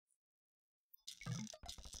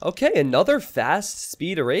Okay, another fast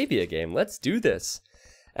speed Arabia game. Let's do this.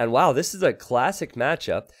 And wow, this is a classic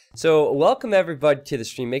matchup. So welcome everybody to the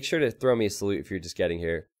stream. Make sure to throw me a salute if you're just getting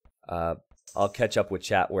here. I'll catch up with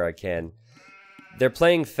chat where I can. They're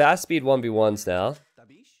playing fast speed 1v1s now.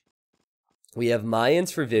 We have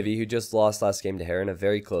Mayans for Vivi, who just lost last game to Hera in a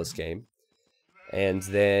very close game. And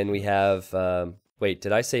then we have, wait,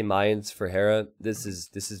 did I say Mayans for Hera? This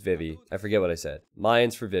is Vivi. I forget what I said.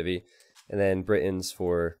 Mayans for Vivi, and then Britons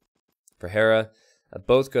for Hera.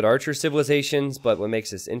 Both good archer civilizations, but what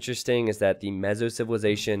makes this interesting is that the Meso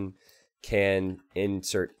civilization can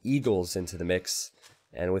insert eagles into the mix,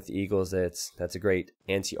 and with the eagles, that's a great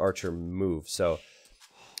anti-archer move. So,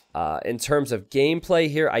 in terms of gameplay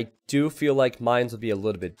here, I do feel like mines will be a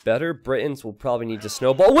little bit better. Britons will probably need to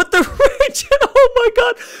snowball with the rage. Oh my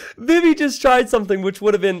god, Vivi just tried something which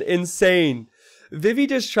would have been insane. Vivi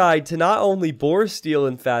just tried to not only boar steal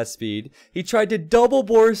in fast speed, he tried to double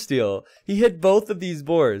boar steal. He hit both of these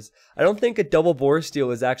boars. I don't think a double boar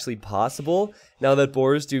steal is actually possible now that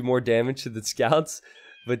boars do more damage to the scouts.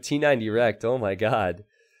 But T90 wrecked, oh my god.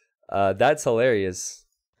 That's hilarious.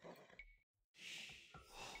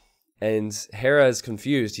 And Hera is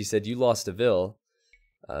confused. He said, "You lost a Vil."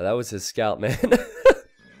 That was his scout, man.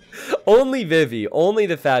 Only Vivi, only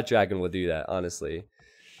the fat dragon would do that, honestly.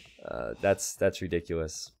 That's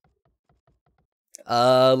ridiculous.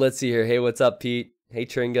 Let's see here. Hey, what's up, Pete? Hey,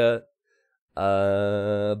 Tringa.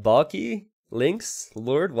 Balky, Lynx,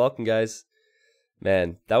 Lord, welcome, guys.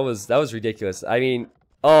 Man, that was ridiculous. I mean,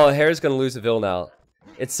 oh, Hera's gonna lose a Vil now.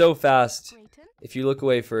 It's so fast. If you look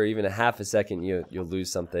away for even a half a second, you'll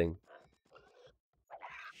lose something.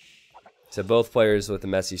 So both players with a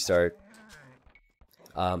messy start.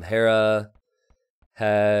 Hera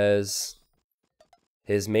has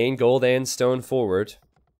his main gold and stone forward.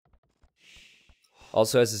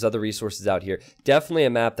 Also has his other resources out here. Definitely a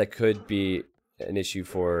map that could be an issue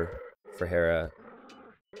for Hera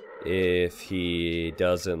if he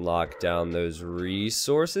doesn't lock down those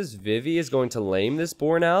resources. Vivi is going to lame this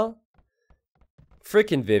boar now.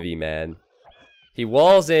 Frickin' Vivi, man. He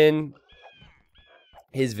walls in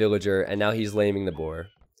his villager, and now he's laming the boar.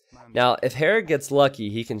 Now, if Hera gets lucky,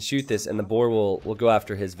 he can shoot this, and the boar will go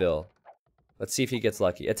after his Vil. Let's see if he gets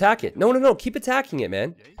lucky. Attack it. No, no, no. Keep attacking it,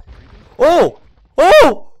 man. Oh!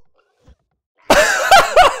 Oh!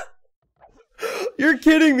 You're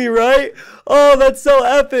kidding me, right? Oh, that's so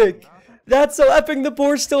epic. That's so epic. The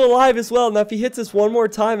boar's still alive as well. Now, if he hits us one more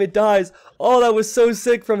time, it dies. Oh, that was so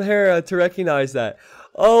sick from Hera to recognize that.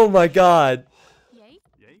 Oh, my God.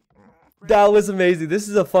 That was amazing. This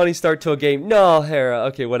is a funny start to a game. No, Hera.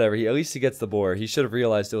 Okay, whatever. At least he gets the boar. He should have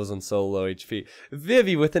realized it was on so low HP.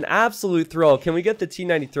 Vivi with an absolute throw. Can we get the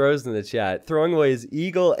T90 throws in the chat? Throwing away his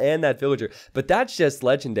eagle and that villager. But that's just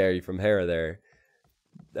legendary from Hera there.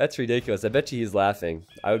 That's ridiculous. I bet you he's laughing.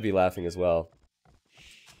 I would be laughing as well.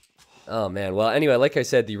 Oh, man. Well, anyway, like I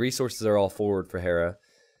said, the resources are all forward for Hera.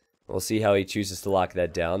 We'll see how he chooses to lock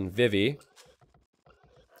that down. Vivi.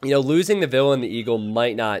 You know, losing the Vil and the eagle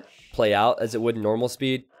might not play out as it would in normal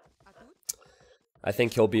speed. I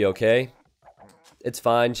think he'll be okay. It's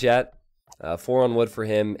fine, chat. 4 on wood for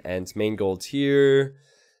him, and main gold's here.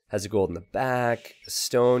 Has a gold in the back. A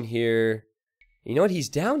stone here. You know what? He's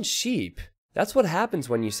down sheep. That's what happens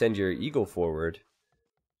when you send your eagle forward.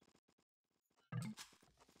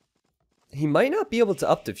 He might not be able to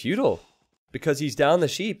up to feudal because he's down the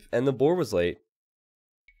sheep and the boar was late.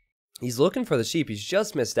 He's looking for the sheep. He's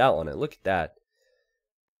just missed out on it. Look at that.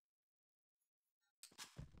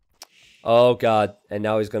 Oh, God. And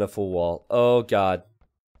now he's going to full wall. Oh, God.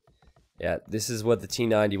 Yeah, this is what the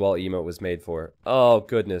T90 wall emote was made for. Oh,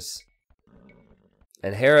 goodness.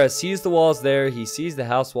 And Hera sees the walls there. He sees the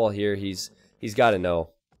house wall here. He's got to know.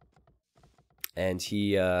 And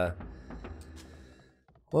he, what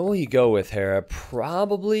will he go with, Hera?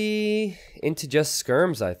 Probably into just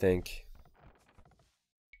skirms, I think.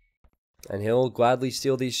 And he'll gladly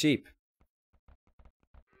steal these sheep.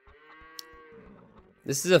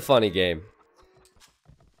 This is a funny game.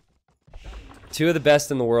 Two of the best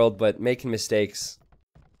in the world, but making mistakes.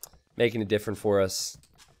 Making it different for us.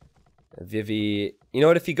 Vivi, you know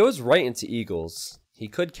what? If he goes right into eagles, he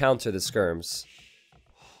could counter the skirms.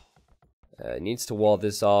 Needs to wall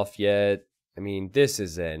this off yet. I mean, this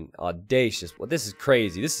is an audacious... Well, this is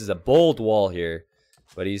crazy. This is a bold wall here.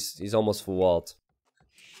 But he's almost full walled.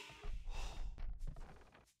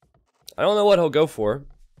 I don't know what he'll go for.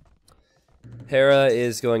 Hera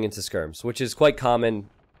is going into skirms, which is quite common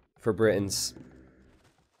for Britons.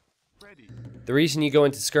 The reason you go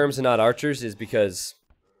into skirms and not archers is because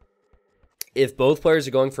If both players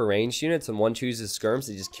are going for ranged units and one chooses skirms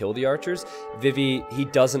to just kill the archers, Vivi, he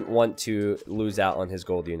doesn't want to lose out on his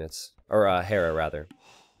gold units. Or Hera, rather.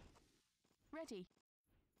 Ready.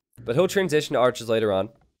 But he'll transition to archers later on.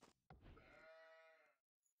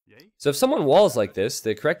 So if someone walls like this,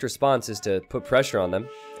 the correct response is to put pressure on them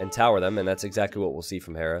and tower them, and that's exactly what we'll see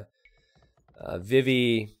from Hera.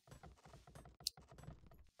 Vivi...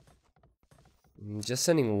 just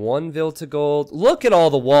sending one Vil to gold. Look at all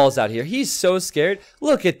the walls out here. He's so scared.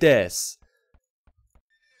 Look at this.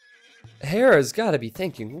 Hera's got to be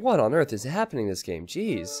thinking, what on earth is happening in this game?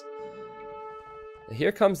 Jeez.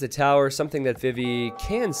 Here comes the tower, something that Vivi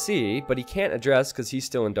can see, but he can't address because he's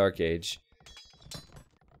still in Dark Age.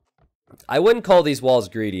 I wouldn't call these walls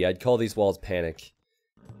greedy. I'd call these walls panic.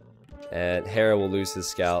 And Hera will lose his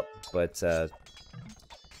scout, but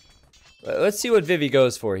let's see what Vivi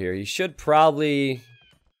goes for here. He should probably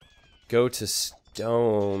go to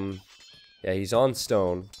stone. Yeah, he's on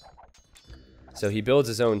stone. So he builds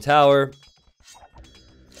his own tower.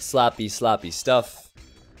 Sloppy, sloppy stuff.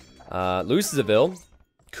 Loses a Vil.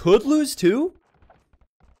 Could lose two?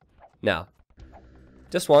 No.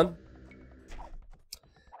 Just one.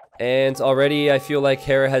 And already I feel like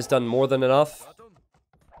Hera has done more than enough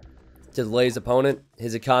to delay his opponent.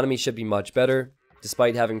 His economy should be much better,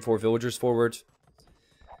 despite having 4 villagers forward.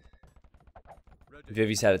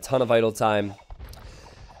 Vivi's had a ton of idle time.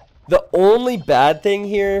 The only bad thing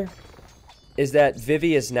here is that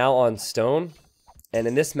Vivi is now on stone. And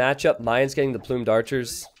in this matchup, Mayan's getting the plumed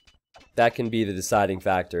archers. That can be the deciding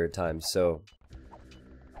factor at times. So,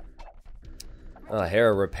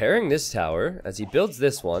 Hera repairing this tower as he builds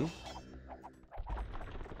this one.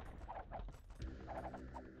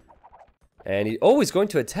 And he's going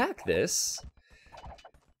to attack this.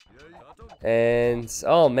 And,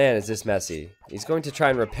 oh man, is this messy. He's going to try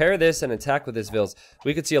and repair this and attack with his Vils.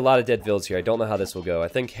 We could see a lot of dead Vils here. I don't know how this will go. I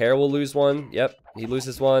think Hera will lose one. Yep, he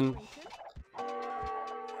loses one.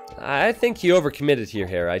 I think he overcommitted here,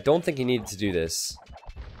 Hera. I don't think he needed to do this.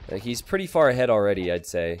 He's pretty far ahead already, I'd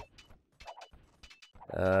say.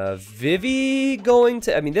 Vivi going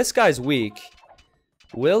to... I mean, this guy's weak.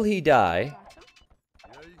 Will he die?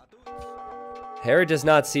 Hera does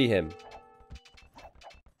not see him.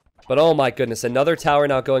 But oh my goodness, another tower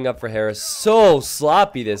now going up for Hera. So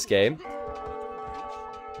sloppy this game.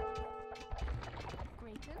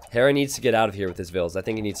 Hera needs to get out of here with his Vils. I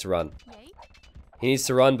think he needs to run. He needs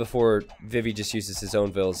to run before Vivi just uses his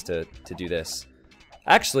own Vils to do this.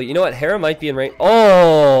 Actually, you know what? Hera might be in range.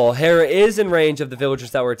 Oh, Hera is in range of the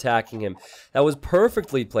villagers that were attacking him. That was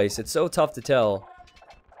perfectly placed. It's so tough to tell.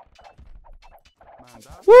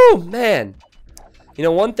 Woo, man. You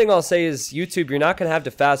know, one thing I'll say is, YouTube, you're not going to have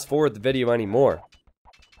to fast forward the video anymore.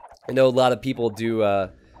 I know a lot of people do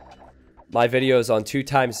my videos on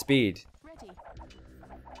 2x speed.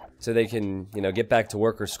 So they can, you know, get back to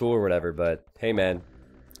work or school or whatever. But, hey, man.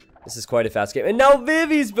 This is quite a fast game. And now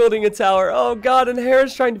Vivi's building a tower. Oh, God. And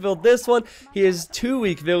Hera's trying to build this one. He has 2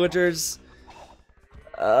 weak villagers.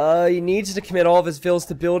 He needs to commit all of his Vils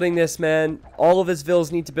to building this, man. All of his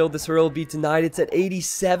Vils need to build this or it'll be denied. It's at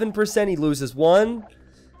 87%. He loses one.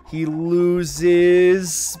 He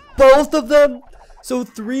loses both of them. So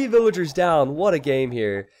 3 villagers down. What a game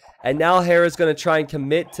here. And now Hera's going to try and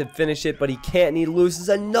commit to finish it, but he can't, and he loses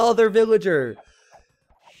another villager.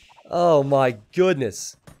 Oh my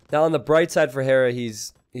goodness. Now on the bright side for Hera,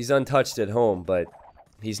 he's untouched at home, but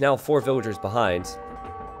he's now 4 villagers behind.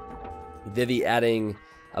 Vivi adding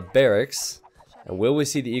a barracks. And will we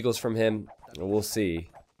see the Eagles from him? We'll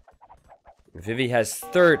see. Vivi has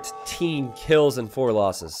 13 kills and 4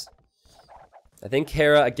 losses. I think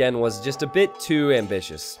Hera, again, was just a bit too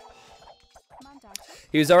ambitious.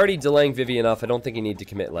 He was already delaying Vivi enough. I don't think he needed to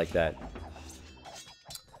commit like that.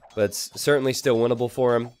 But it's certainly still winnable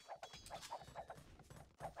for him.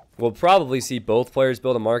 We'll probably see both players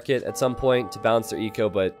build a market at some point to balance their eco,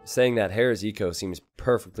 but saying that Hera's eco seems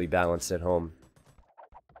perfectly balanced at home.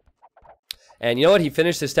 And you know what? He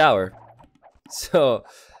finished his tower. So,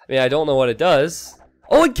 I mean, I don't know what it does.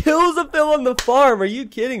 Oh, it kills a Vil on the farm! Are you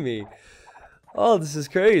kidding me? Oh, this is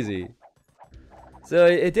crazy. So,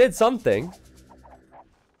 it did something.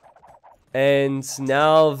 And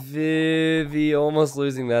now Vivi almost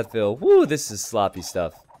losing that Vil. Woo, this is sloppy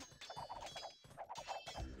stuff.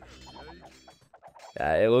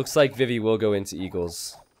 It looks like Vivi will go into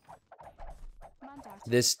Eagles.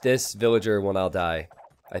 This villager will now die.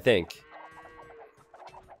 I think.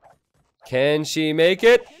 Can she make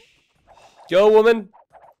it? Go, woman.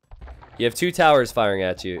 You have 2 towers firing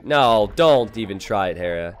at you. No, don't even try it,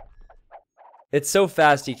 Hera. It's so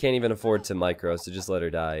fast he can't even afford to micro, so just let her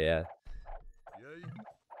die, yeah.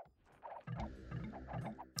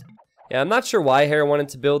 Yeah, I'm not sure why Hera wanted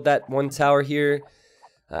to build that one tower here.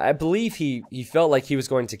 I believe he felt like he was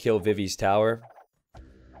going to kill Vivi's tower.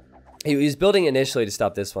 He was building initially to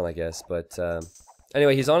stop this one, I guess. But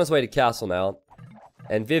anyway, he's on his way to castle now.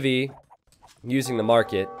 And Vivi using the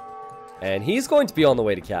market. And he's going to be on the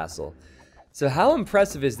way to castle. So how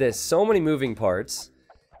impressive is this? So many moving parts.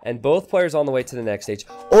 And both players on the way to the next stage.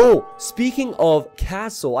 Oh, speaking of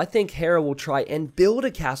castle, I think Hera will try and build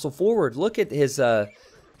a castle forward. Look at his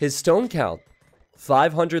stone count.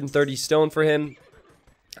 530 stone for him.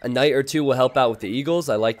 A knight or two will help out with the eagles.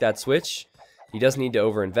 I like that switch. He doesn't need to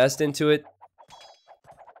overinvest into it.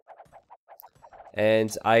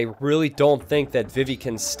 And I really don't think that Vivi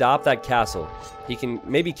can stop that castle. He can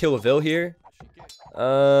maybe kill a Vil here.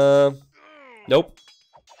 Nope.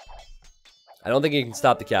 I don't think he can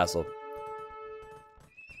stop the castle.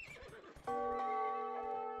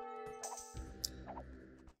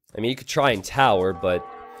 I mean, he could try and tower, but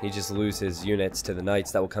he just lose his units to the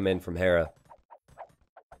knights that will come in from Hera.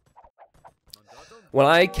 When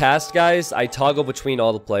I cast, guys, I toggle between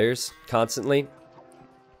all the players constantly.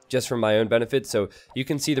 Just for my own benefit. So you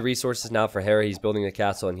can see the resources now for Hera. He's building a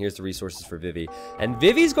castle, and here's the resources for Vivi. And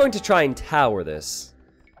Vivi's going to try and tower this.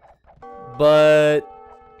 But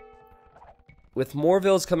with more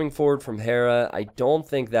Vils coming forward from Hera, I don't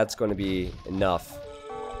think that's going to be enough.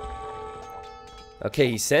 Okay,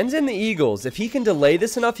 he sends in the eagles. If he can delay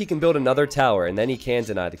this enough, he can build another tower, and then he can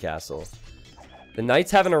deny the castle. The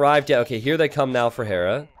knights haven't arrived yet. Okay, here they come now for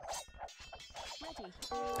Hera.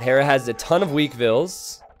 Hera has a ton of weak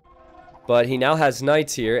Vils. But he now has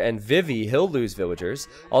knights here, and Vivi, he'll lose villagers.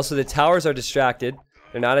 Also, the towers are distracted.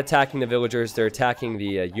 They're not attacking the villagers, they're attacking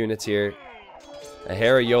the units here.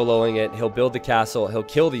 Hera YOLOing it. He'll build the castle. He'll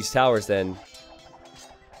kill these towers then.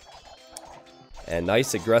 And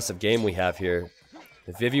nice aggressive game we have here.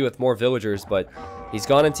 Vivi with more villagers, but he's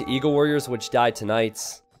gone into Eagle Warriors, which died to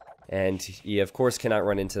knights. And he, of course, cannot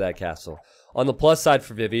run into that castle. On the plus side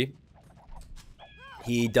for Vivi,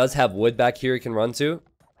 he does have wood back here he can run to.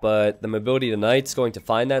 But the mobility of the knight's going to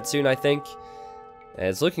find that soon, I think. And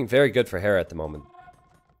it's looking very good for Hera at the moment.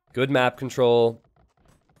 Good map control.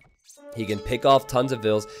 He can pick off tons of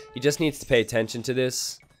Vils. He just needs to pay attention to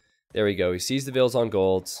this. There we go. He sees the Vils on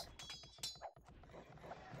golds.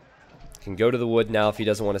 Can go to the wood now if he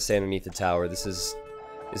doesn't want to stay underneath the tower. This is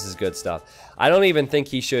good stuff. I don't even think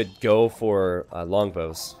he should go for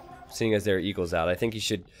longbows, seeing as there are eagles out. I think he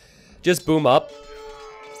should just boom up.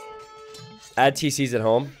 Add TCs at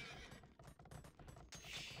home.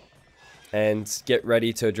 And get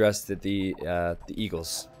ready to address the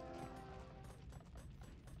eagles.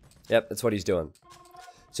 Yep, that's what he's doing.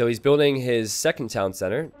 So he's building his second town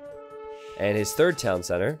center. And his third town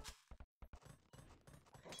center.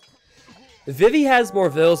 Vivi has more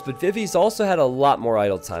Vils, but Vivi's also had a lot more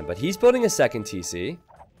idle time. But he's building a second TC.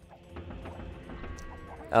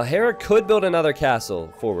 Now Hera could build another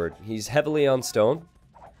castle forward. He's heavily on stone.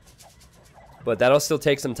 But that'll still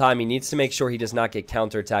take some time. He needs to make sure he does not get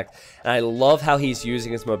counterattacked. And I love how he's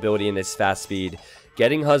using his mobility and his fast speed.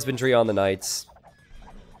 Getting husbandry on the knights.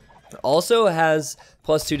 Also has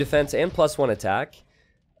 +2 defense and +1 attack.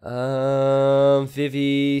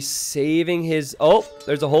 Vivi saving his... Oh,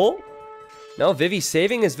 there's a hole? No, Vivi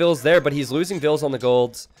saving his Vils there, but he's losing Vils on the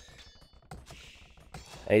golds.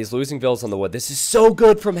 And he's losing Vils on the wood. This is so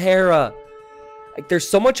good from Hera. Like, there's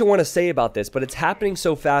so much I want to say about this, but it's happening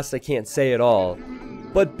so fast I can't say it all.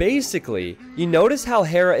 But basically, you notice how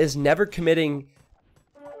Hera is never committing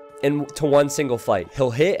to one single fight.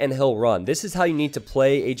 He'll hit and he'll run. This is how you need to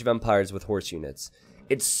play Age of Empires with horse units.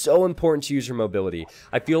 It's so important to use your mobility.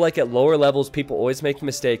 I feel like at lower levels, people always make the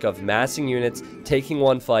mistake of massing units, taking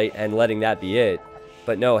one fight, and letting that be it.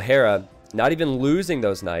 But no, Hera, not even losing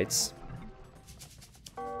those knights.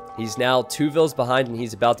 He's now 2 Vils behind, and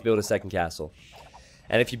he's about to build a second castle.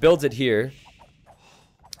 And if he builds it here,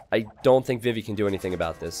 I don't think Vivi can do anything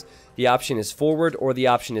about this. The option is forward, or the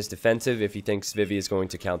option is defensive if he thinks Vivi is going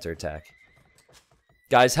to counterattack.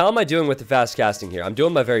 Guys, how am I doing with the fast casting here? I'm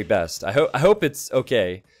doing my very best. I hope it's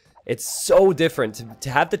okay. It's so different to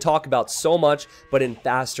have to talk about so much, but in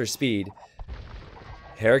faster speed.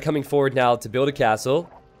 Hera coming forward now to build a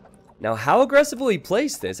castle. Now, how aggressive will he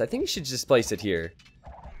place this? I think he should just place it here.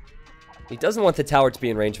 He doesn't want the tower to be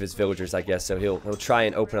in range of his villagers, I guess, so he'll try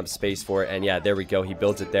and open up space for it. And yeah, there we go. He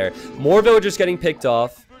builds it there. More villagers getting picked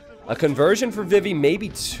off. A conversion for Vivi, maybe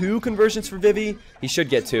 2 conversions for Vivi. He should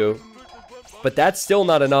get 2. But that's still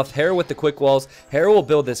not enough. Hera with the quick walls. Hera will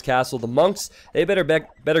build this castle. The monks, they better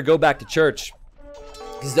go back to church,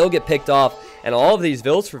 because they'll get picked off. And all of these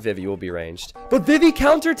Vils for Vivi will be ranged. But Vivi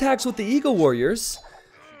counterattacks with the Eagle Warriors.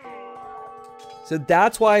 So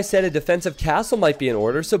that's why I said a defensive castle might be in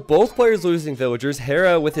order. So both players losing villagers.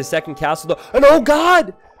 Hera with his second castle though. And oh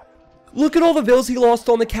god! Look at all the vills he lost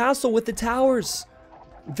on the castle with the towers.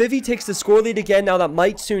 Vivi takes the score lead again. Now that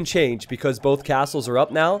might soon change because both castles are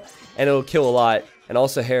up now. And it'll kill a lot. And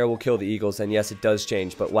also Hera will kill the eagles. And yes, it does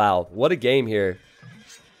change. But wow, what a game here.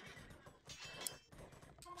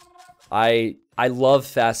 I love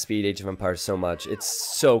fast speed Age of Empires so much. It's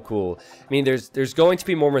so cool. I mean, there's going to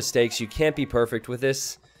be more mistakes. You can't be perfect with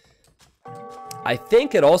this. I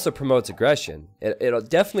think it also promotes aggression. It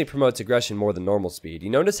definitely promotes aggression more than normal speed. You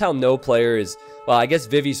notice how no player is... Well, I guess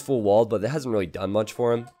Vivi's full walled, but it hasn't really done much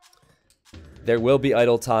for him. There will be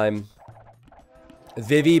idle time.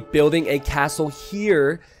 Vivi building a castle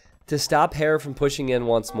here to stop Hera from pushing in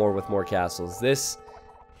once more with more castles. This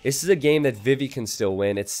is a game that Vivi can still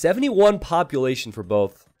win. It's 71 population for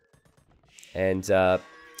both. And,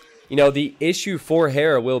 you know, the issue for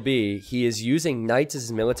Hera will be he is using knights as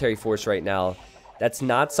his military force right now. That's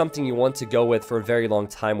not something you want to go with for a very long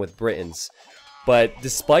time with Britons. But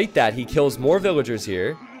despite that, he kills more villagers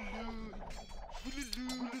here.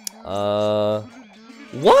 What?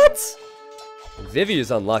 Vivi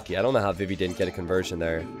is unlucky. I don't know how Vivi didn't get a conversion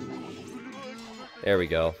there. There we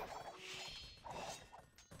go.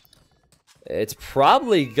 It's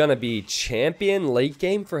probably gonna be champion late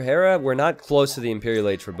game for Hera. We're not close to the Imperial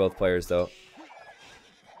Age for both players, though.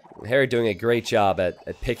 Hera doing a great job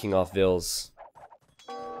at picking off vills.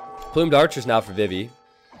 Plumed archers now for Vivi.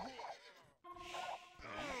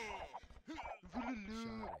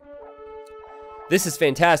 This is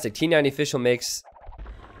fantastic. T90 official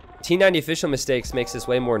mistakes makes this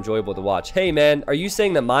way more enjoyable to watch. Hey man, are you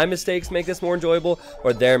saying that my mistakes make this more enjoyable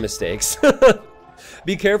or their mistakes?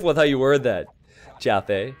 Be careful with how you word that,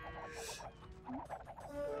 Jaffe.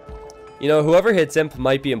 You know, whoever hits imp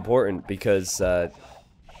might be important because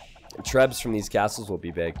trebs from these castles will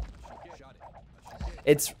be big.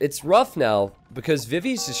 It's rough now because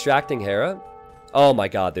Vivi's distracting Hera. Oh my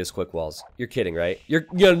god, there's quick walls. You're kidding, right?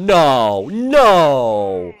 No.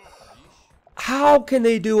 How can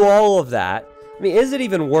they do all of that? I mean, is it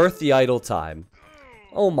even worth the idle time?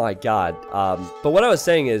 Oh my god. But what I was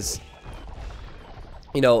saying is,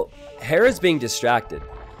 you know, Hera's being distracted.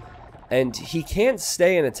 And he can't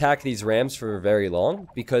stay and attack these rams for very long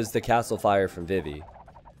because the castle fire from Vivi.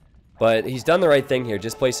 But he's done the right thing here,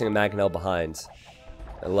 just placing a Mangonel behind.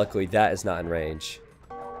 And luckily that is not in range.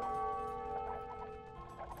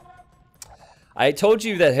 I told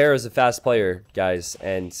you that Hera is a fast player, guys,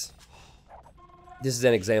 and this is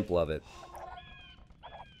an example of it.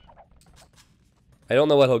 I don't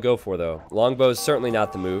know what he'll go for, though. Longbow is certainly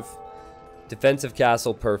not the move. Defensive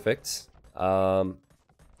castle, perfect. I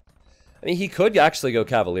mean, he could actually go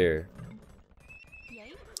Cavalier.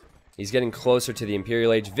 He's getting closer to the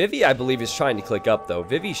Imperial Age. Vivi, I believe, is trying to click up, though.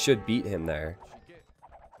 Vivi should beat him there.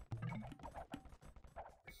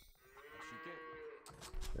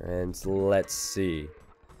 And let's see.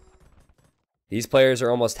 These players are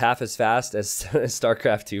almost half as fast as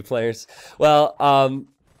StarCraft 2 players. Well,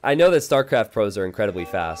 I know that StarCraft pros are incredibly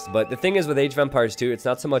fast, but the thing is with Age of Empires 2, it's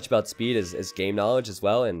not so much about speed as game knowledge as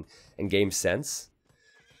well and game sense.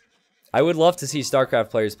 I would love to see StarCraft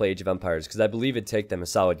players play Age of Empires because I believe it'd take them a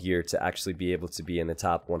solid year to actually be able to be in the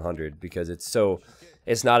top 100 because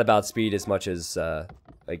it's not about speed as much as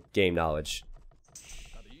like game knowledge.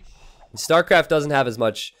 StarCraft doesn't have as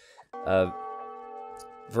much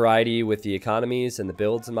variety with the economies and the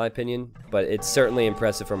builds, in my opinion, but it's certainly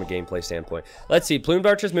impressive from a gameplay standpoint. Let's see, Plumed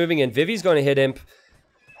Archer's moving in. Vivi's going to hit Imp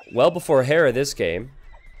well before Hera this game.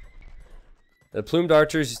 The Plumed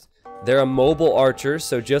Archers, they're a mobile archer,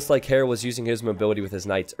 so just like Hera was using his mobility with his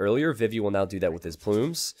knights earlier, Vivi will now do that with his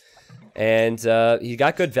plumes. And he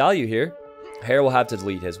got good value here. Hera will have to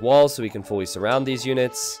delete his walls so he can fully surround these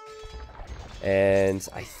units. And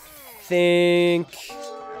I think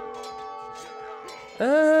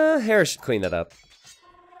Hera should clean that up,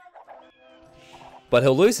 but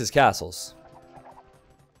he'll lose his castles.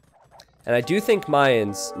 And I do think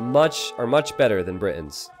Mayans are much better than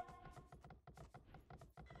Britons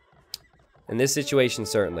in this situation.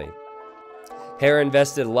 Certainly, Hera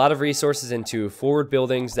invested a lot of resources into forward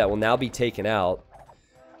buildings that will now be taken out.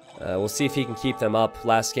 We'll see if he can keep them up.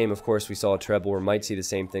 Last game, of course, we saw a treble. We might see the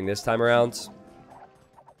same thing this time around.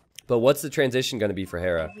 But what's the transition going to be for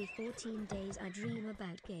Hera? Every 14 days I dream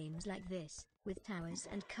about games like this, with towers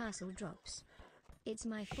and castle drops. It's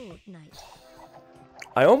my fortnight.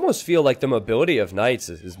 I almost feel like the mobility of knights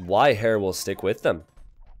is why Hera will stick with them.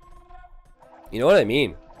 You know what I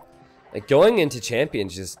mean? Like, going into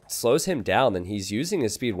champions just slows him down, and he's using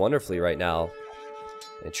his speed wonderfully right now.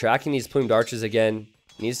 And tracking these plumed archers again.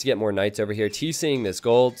 Needs to get more knights over here. T-seeing this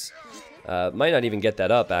gold. Might not even get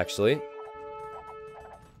that up, actually.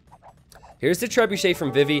 Here's the trebuchet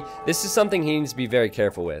from Vivi. This is something he needs to be very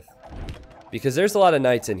careful with, because there's a lot of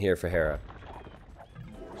knights in here for Hera.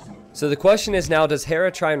 So the question is now, does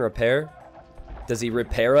Hera try and repair? Does he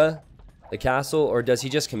repair the castle, or does he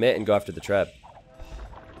just commit and go after the treb?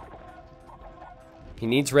 He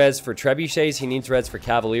needs res for trebuchets. He needs res for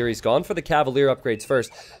cavalier. He's gone for the cavalier upgrades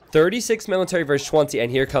first. 36 military versus 20, and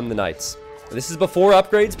here come the knights. This is before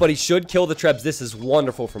upgrades, but he should kill the trebs. This is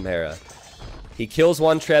wonderful from Hera. He kills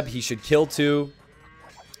one treb. He should kill two.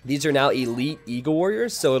 These are now elite eagle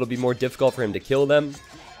warriors, so it'll be more difficult for him to kill them.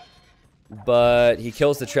 But he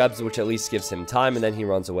kills the trebs, which at least gives him time, and then he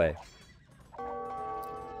runs away.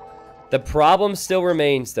 The problem still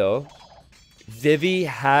remains, though. Vivi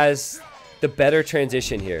has the better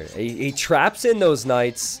transition here. He traps in those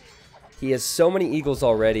knights. He has so many eagles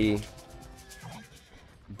already.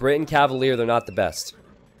 Britain Cavalier, they're not the best.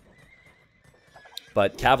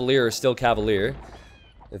 But Cavalier is still Cavalier.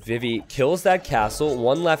 Vivi kills that castle.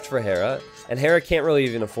 One left for Hera. And Hera can't really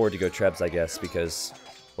even afford to go trebs, I guess, because,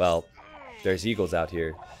 well, there's eagles out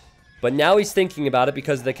here. But now he's thinking about it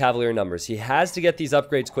because of the Cavalier numbers. He has to get these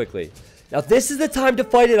upgrades quickly. Now, this is the time to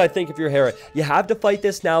fight it, I think, if you're Hera. You have to fight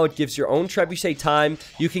this now. It gives your own trebuchet time.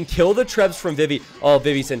 You can kill the trebs from Vivi. Oh,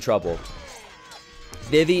 Vivi's in trouble.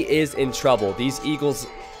 Vivi is in trouble. These eagles,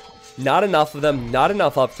 not enough of them, not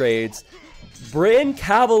enough upgrades. Britain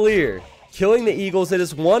Cavalier killing the eagles. It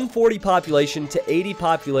is 140 population to 80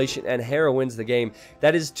 population, and Hera wins the game.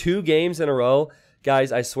 That is 2 games in a row.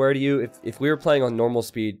 Guys, I swear to you, if we were playing on normal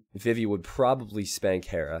speed, Vivi would probably spank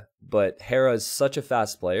Hera. But Hera is such a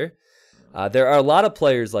fast player. There are a lot of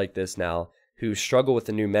players like this now who struggle with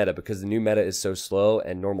the new meta because the new meta is so slow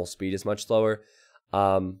and normal speed is much slower.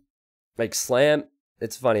 Like Slam,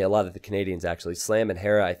 it's funny, a lot of the Canadians actually, Slam and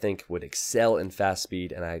Hera, I think, would excel in fast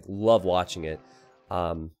speed, and I love watching it.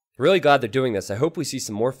 Really glad they're doing this. I hope we see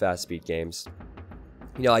some more fast speed games.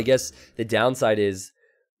 You know, I guess the downside is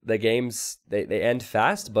the games, they end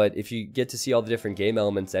fast, but if you get to see all the different game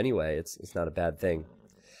elements anyway, it's not a bad thing.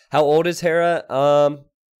 How old is Hera?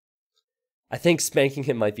 I think spanking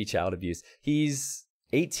him might be child abuse. He's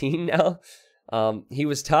 18 now. He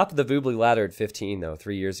was top of the Voobly ladder at 15, though,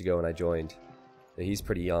 3 years ago when I joined. He's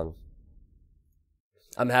pretty young.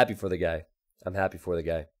 I'm happy for the guy. I'm happy for the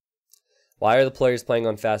guy. Why are the players playing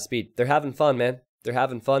on fast speed? They're having fun, man. They're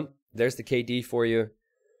having fun. There's the KD for you.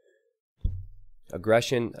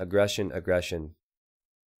 Aggression, aggression, aggression.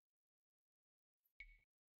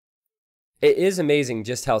 It is amazing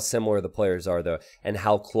just how similar the players are, though, and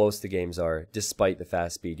how close the games are, despite the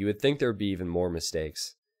fast speed. You would think there would be even more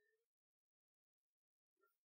mistakes.